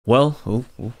Well,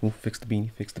 fix the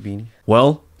beanie.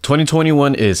 Well,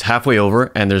 2021 is halfway over,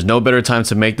 and there's no better time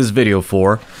to make this video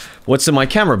for What's in My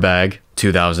Camera Bag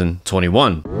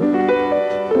 2021.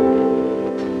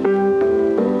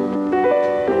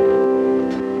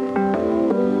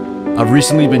 I've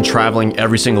recently been traveling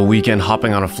every single weekend,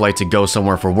 hopping on a flight to go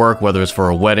somewhere for work, whether it's for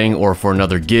a wedding or for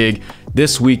another gig.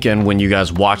 This weekend, when you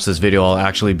guys watch this video, I'll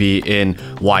actually be in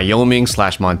Wyoming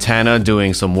 / Montana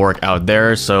doing some work out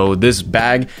there. So this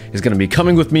bag is going to be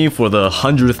coming with me for the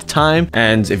 100th time.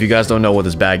 And if you guys don't know what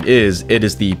this bag is, it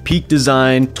is the Peak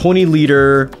Design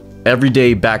 20-liter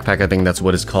everyday backpack. I think that's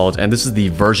what it's called, and this is the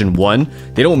version 1.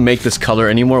 They don't make this color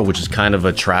anymore, which is kind of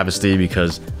a travesty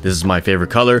because this is my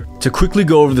favorite color. To quickly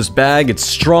go over this bag, it's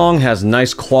strong, has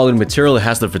nice quality material, it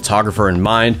has the photographer in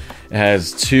mind. It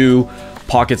has 2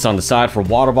 pockets on the side for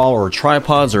water bottle or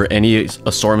tripods or any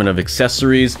assortment of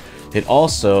accessories. It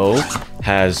also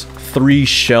has 3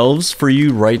 shelves for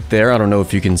you right there. I don't know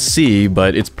if you can see,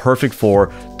 but it's perfect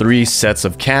for 3 sets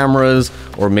of cameras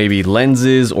or maybe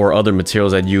lenses or other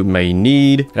materials that you may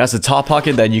need. It has a top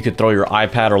pocket that you could throw your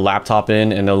iPad or laptop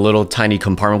in, and a little tiny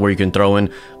compartment where you can throw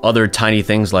in other tiny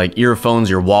things like earphones,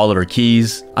 your wallet, or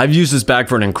keys. I've used this bag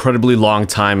for an incredibly long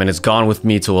time, and it's gone with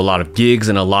me to a lot of gigs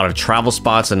and a lot of travel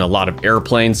spots and a lot of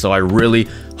airplanes. So I really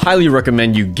highly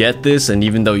recommend you get this. And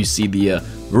even though you see the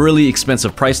really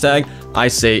expensive price tag, I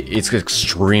say it's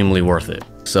extremely worth it.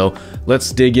 So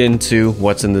let's dig into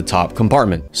what's in the top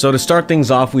compartment. So to start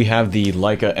things off, we have the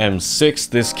Leica M6.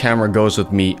 This camera goes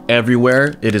with me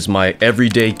everywhere. It is my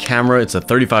everyday camera. It's a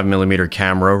 35mm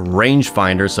camera,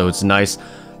 rangefinder, so it's nice,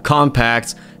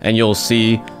 compact, and you'll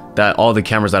see that all the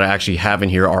cameras that I actually have in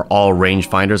here are all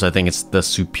rangefinders. I think it's the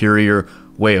superior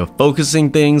way of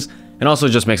focusing things, and also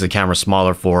just makes the camera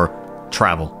smaller for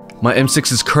travel. My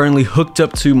M6 is currently hooked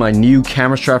up to my new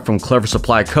camera strap from Clever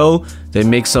Supply Co. They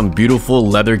make some beautiful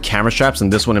leather camera straps,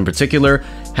 and this one in particular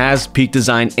has Peak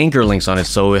Design anchor links on it,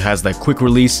 so it has that quick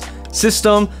release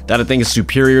system that I think is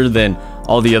superior than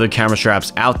all the other camera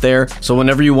straps out there. So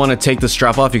whenever you want to take the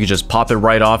strap off, you could just pop it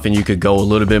right off, and you could go a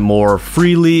little bit more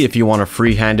freely if you want to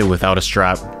freehand it without a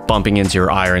strap bumping into your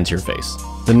eye or into your face.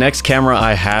 The next camera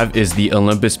I have is the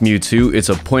Olympus Mju II. It's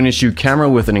a point-and-shoot camera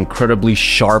with an incredibly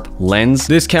sharp lens.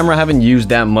 This camera I haven't used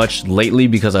that much lately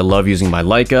because I love using my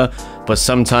Leica, but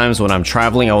sometimes when I'm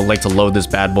traveling, I would like to load this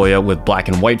bad boy up with black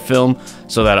and white film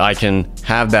so that I can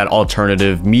have that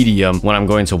alternative medium when I'm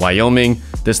going to Wyoming.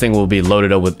 This thing will be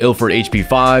loaded up with Ilford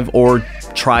HP5 or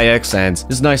Tri-X, and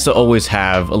it's nice to always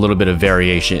have a little bit of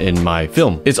variation in my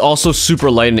film. It's also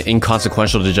super light and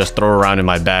inconsequential to just throw around in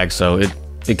my bag, so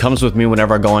it comes with me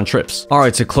whenever I go on trips. All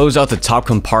right, to close out the top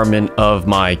compartment of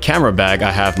my camera bag, I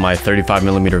have my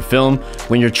 35mm film.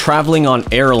 When you're traveling on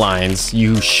airlines,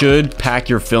 you should pack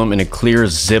your film in a clear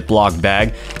Ziploc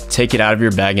bag. Take it out of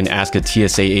your bag and ask a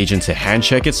TSA agent to hand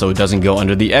check it so it doesn't go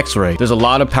under the X-ray. There's a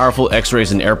lot of powerful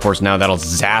X-rays in airports now that'll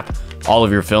zap all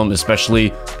of your film,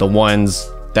 especially the ones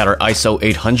that are ISO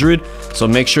 800. So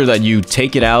make sure that you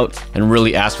take it out and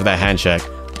really ask for that hand check.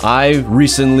 I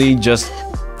recently just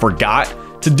forgot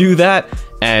to do that,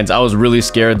 and I was really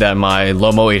scared that my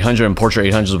Lomo 800 and Portra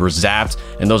 800s were zapped,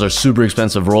 and those are super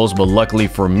expensive rolls, but luckily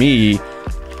for me,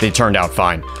 they turned out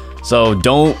fine. So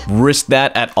don't risk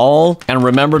that at all, and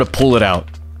remember to pull it out.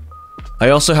 I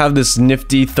also have this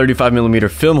nifty 35mm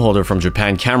film holder from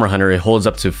Japan Camera Hunter. It holds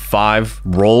up to 5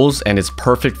 rolls, and it's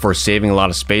perfect for saving a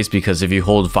lot of space because if you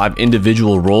hold 5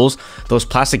 individual rolls, those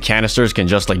plastic canisters can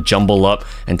just like jumble up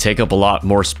and take up a lot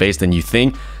more space than you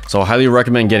think. So I highly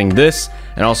recommend getting this,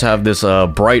 and also have this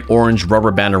bright orange rubber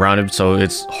band around it so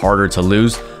it's harder to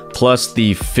lose. Plus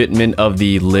the fitment of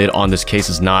the lid on this case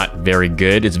is not very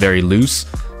good. It's very loose.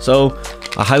 So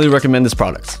I highly recommend this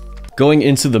product. Going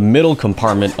into the middle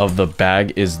compartment of the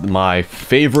bag is my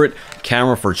favorite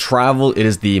camera for travel. It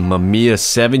is the Mamiya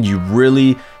 7. You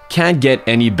really can't get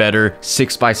any better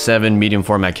 6x7 medium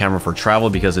format camera for travel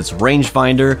because it's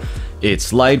rangefinder,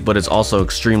 it's light, but it's also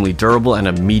extremely durable and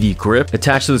a meaty grip.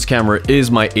 Attached to this camera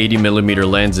is my 80mm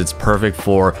lens. It's perfect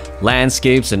for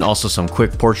landscapes and also some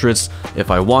quick portraits if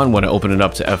I want. When I open it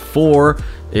up to f4,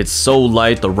 it's so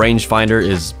light. The rangefinder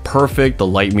is perfect. The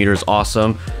light meter is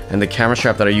awesome. And the camera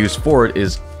strap that I use for it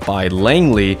is by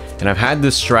Langley. And I've had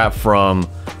this strap from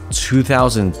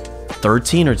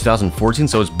 2013 or 2014.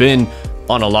 So it's been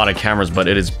on a lot of cameras, but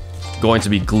it is going to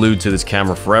be glued to this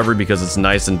camera forever because it's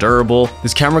nice and durable.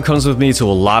 This camera comes with me to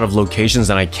a lot of locations,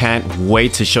 and I can't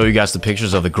wait to show you guys the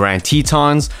pictures of the Grand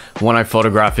Tetons when I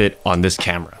photograph it on this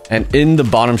camera. And in the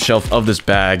bottom shelf of this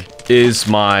bag is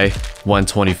my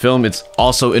 120 film. It's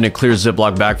also in a clear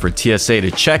Ziploc bag for TSA to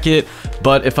check it.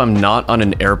 But if I'm not on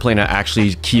an airplane, I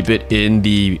actually keep it in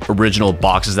the original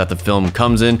boxes that the film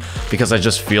comes in, because I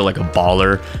just feel like a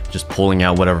baller just pulling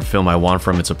out whatever film I want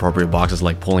from its appropriate boxes,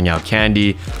 like pulling out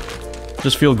candy.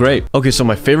 Just feel great. Okay, so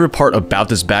my favorite part about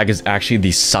this bag is actually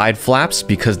the side flaps,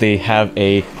 because they have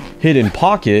a hidden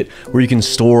pocket where you can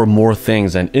store more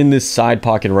things. And in this side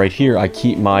pocket right here, I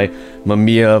keep my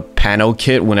Mamiya pano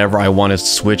kit whenever I want to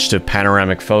switch to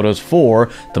panoramic photos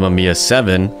for the Mamiya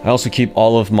 7. I also keep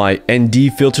all of my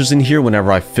ND filters in here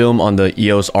whenever I film on the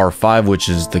EOS R5, which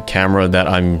is the camera that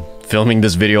I'm filming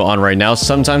this video on right now.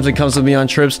 Sometimes it comes with me on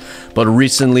trips, but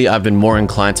recently I've been more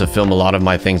inclined to film a lot of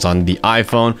my things on the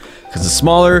iPhone because it's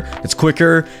smaller, it's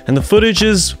quicker, and the footage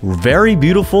is very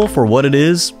beautiful for what it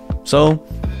is. So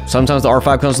sometimes the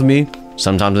R5 comes with me,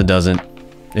 sometimes it doesn't.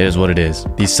 It is what it is.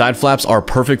 These side flaps are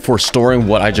perfect for storing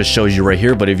what I just showed you right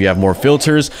here, but if you have more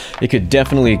filters, it could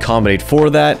definitely accommodate for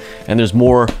that. And there's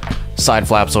more side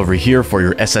flaps over here for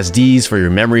your SSDs, for your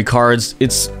memory cards.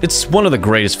 It's one of the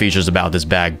greatest features about this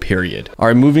bag, period. All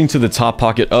right, moving to the top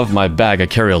pocket of my bag, I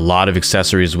carry a lot of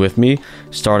accessories with me,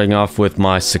 starting off with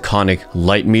my Sekonic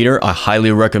light meter. I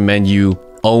highly recommend you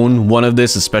own one of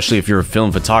this, especially if you're a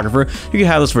film photographer. You can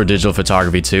have this for digital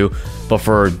photography too, but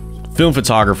for film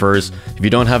photographers, if you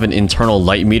don't have an internal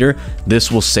light meter, this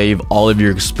will save all of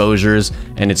your exposures,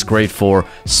 and it's great for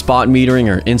spot metering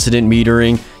or incident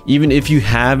metering. Even if you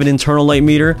have an internal light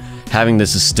meter, having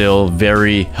this is still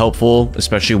very helpful,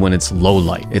 especially when it's low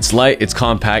light. It's light, it's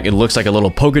compact, it looks like a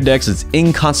little Pokédex. It's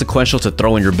inconsequential to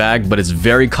throw in your bag, but it's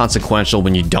very consequential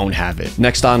when you don't have it.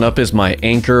 Next on up is my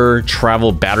Anker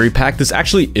travel battery pack. This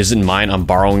actually isn't mine, I'm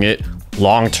borrowing it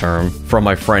long-term from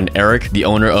my friend Eric, the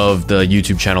owner of the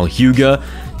YouTube channel Hyuga.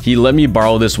 He let me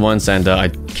borrow this once, and I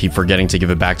keep forgetting to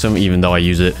give it back to him, even though I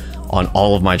use it on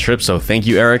all of my trips. So thank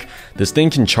you, Eric. This thing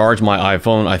can charge my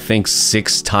iPhone, I think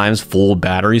 6 times full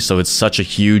battery. So it's such a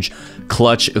huge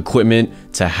clutch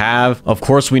equipment to have. Of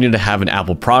course, we need to have an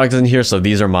Apple product in here. So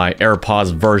these are my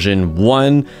AirPods version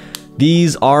 1.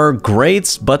 These are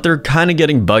great, but they're kind of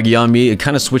getting buggy on me. It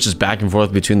kind of switches back and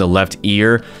forth between the left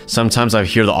ear. Sometimes I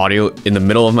hear the audio in the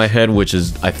middle of my head, which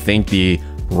is, I think, the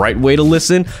right way to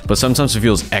listen, but sometimes it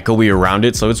feels echoey around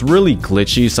it, so it's really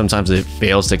glitchy. Sometimes it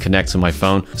fails to connect to my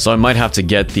phone, so I might have to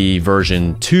get the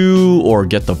version 2 or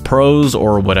get the Pros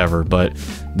or whatever. But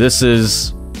this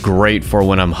is great for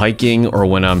when I'm hiking or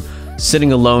when I'm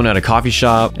sitting alone at a coffee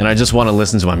shop and I just want to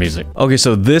listen to my music. Okay,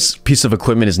 so this piece of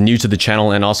equipment is new to the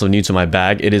channel and also new to my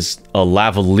bag. It is a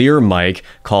lavalier mic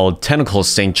called Tentacle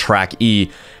Sync Track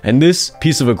E, and this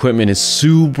piece of equipment is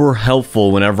super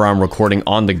helpful whenever I'm recording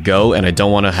on the go and I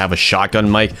don't want to have a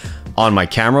shotgun mic on my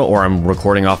camera, or I'm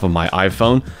recording off of my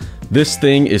iPhone. This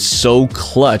thing is so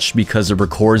clutch because it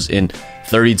records in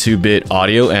 32-bit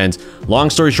audio, and long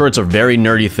story short, it's a very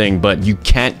nerdy thing, but you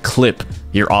can't clip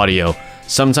your audio.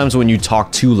 Sometimes when you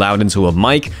talk too loud into a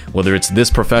mic, whether it's this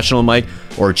professional mic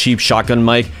or a cheap shotgun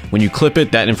mic, when you clip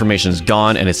it, that information is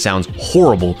gone and it sounds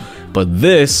horrible. But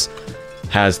this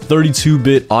has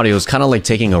 32-bit audio. It's kind of like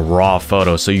taking a raw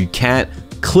photo, so you can't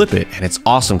clip it, and it's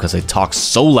awesome because I talk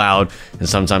so loud, and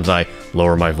sometimes I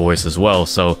lower my voice as well.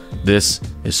 So this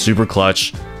is super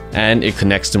clutch, and it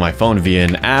connects to my phone via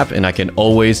an app, and I can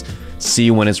always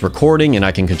see when it's recording and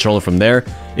I can control it from there.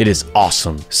 It is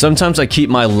awesome. Sometimes I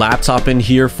keep my laptop in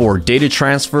here for data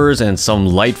transfers and some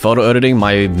light photo editing.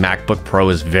 My MacBook Pro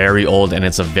is very old and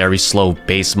it's a very slow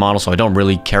base model, so I don't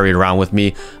really carry it around with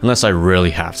me unless I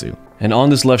really have to. And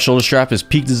on this left shoulder strap is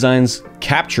Peak Design's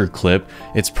capture clip.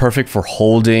 It's perfect for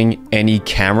holding any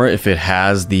camera if it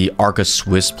has the Arca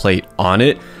Swiss plate on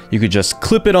it. You could just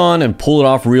clip it on and pull it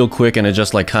off real quick, and it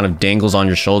just like kind of dangles on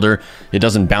your shoulder. It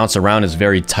doesn't bounce around, it's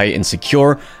very tight and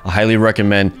secure. I highly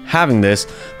recommend having this,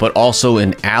 but also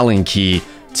an Allen key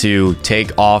to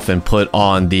take off and put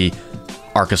on the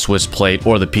Arca Swiss plate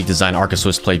or the Peak Design Arca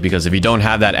Swiss plate, because if you don't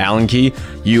have that Allen key,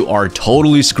 you are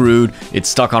totally screwed. It's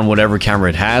stuck on whatever camera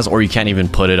it has, or you can't even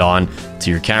put it on to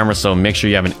your camera. So make sure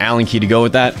you have an Allen key to go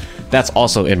with that. That's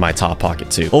also in my top pocket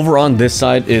too. Over on this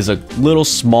side is a little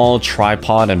small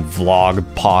tripod and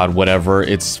vlog pod, whatever.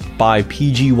 It's by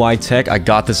PGY Tech. I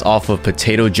got this off of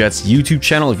Potato Jet's YouTube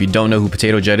channel. If you don't know who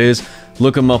Potato Jet is,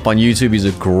 look him up on YouTube. He's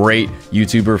a great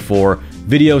YouTuber for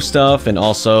video stuff and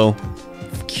also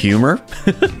humor.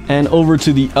 And over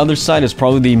to the other side is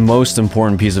probably the most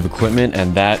important piece of equipment,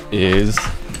 and that is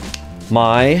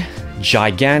my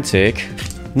gigantic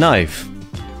knife.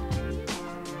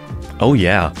 Oh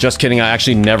yeah, just kidding. I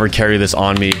actually never carry this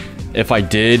on me If I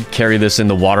did carry this in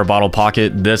the water bottle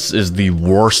pocket, this is the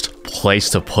worst place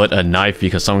to put a knife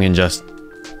because someone can just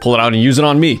pull it out and use it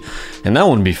on me, and that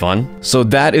wouldn't be fun. So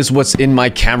that is what's in my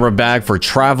camera bag for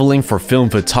traveling for film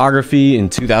photography in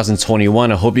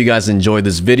 2021. I hope you guys enjoyed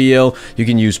this video. You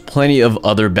can use plenty of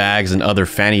other bags and other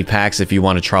fanny packs if you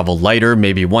want to travel lighter,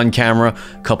 maybe one camera,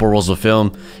 couple rolls of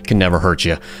film, can never hurt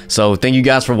you. So thank you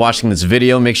guys for watching this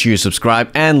video. Make sure you subscribe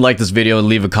and like this video and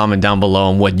leave a comment down below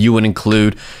on what you would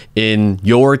include in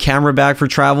your camera bag for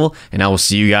travel, and I will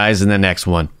see you guys in the next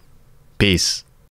one. Peace.